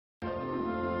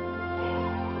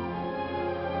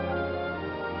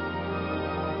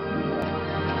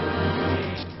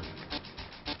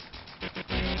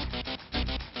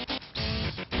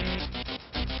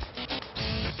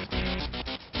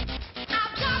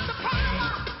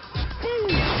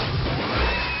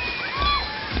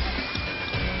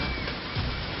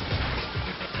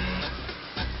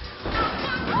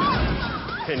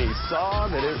saw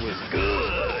that it was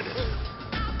good.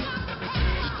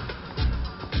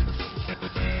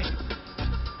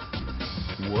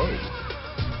 Whoa.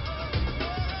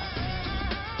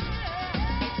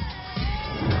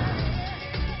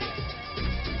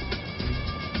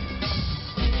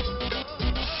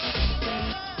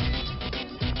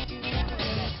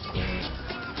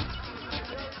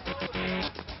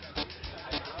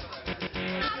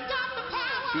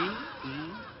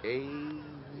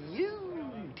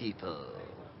 Beautiful.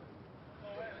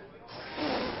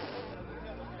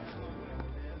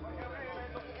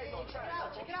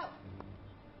 Check it out.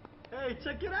 Hey,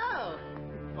 check it out.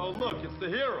 Oh, look, it's the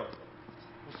hero.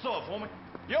 What's up, homie?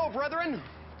 Yo, brethren,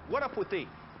 what up with thee?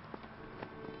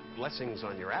 Blessings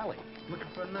on your alley. Looking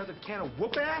for another can of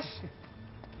whoop-ass?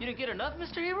 You didn't get enough,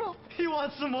 Mr. Hero? He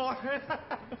wants some more.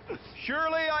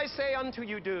 Surely I say unto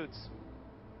you, dudes,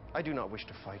 I do not wish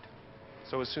to fight.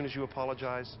 So as soon as you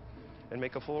apologize and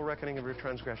make a full reckoning of your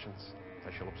transgressions,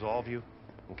 I shall absolve you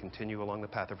and continue along the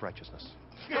path of righteousness.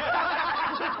 What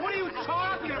are you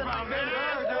talking about, man?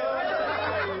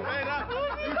 Hey,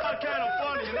 you got kind of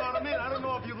funny, you know what I mean? I don't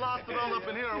know if you lost it all up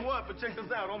in here or what, but check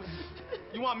this out, homie.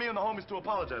 You want me and the homies to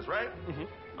apologize, right?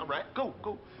 Mm-hmm. All right,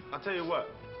 cool. I'll tell you what.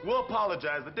 We'll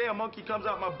apologize. The day a monkey comes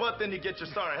out my butt, then you get your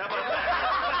sorry. How about that?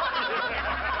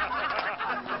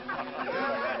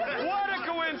 What a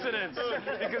coincidence!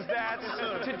 Because that's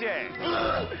today.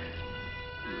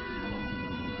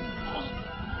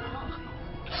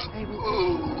 Hey,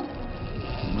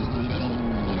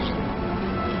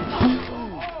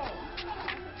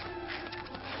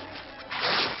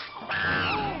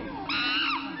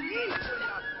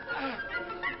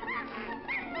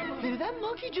 did that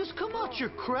monkey just come out your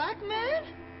crack, man?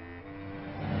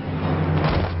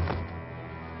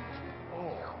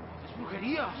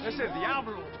 This is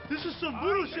Diablo. This is some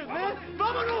voodoo shit, man.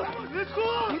 Vámonos! Let's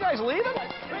go! You guys leaving?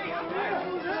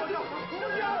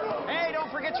 Hey,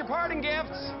 don't forget your parting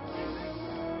gifts.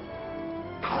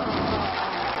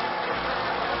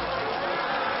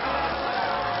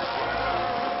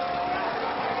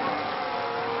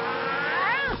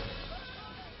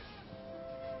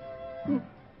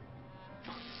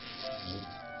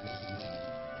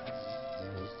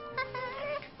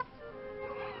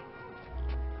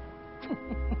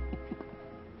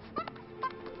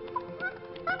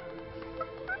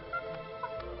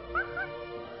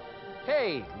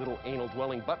 Hey, little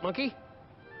anal-dwelling butt monkey.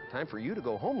 Time for you to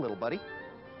go home, little buddy.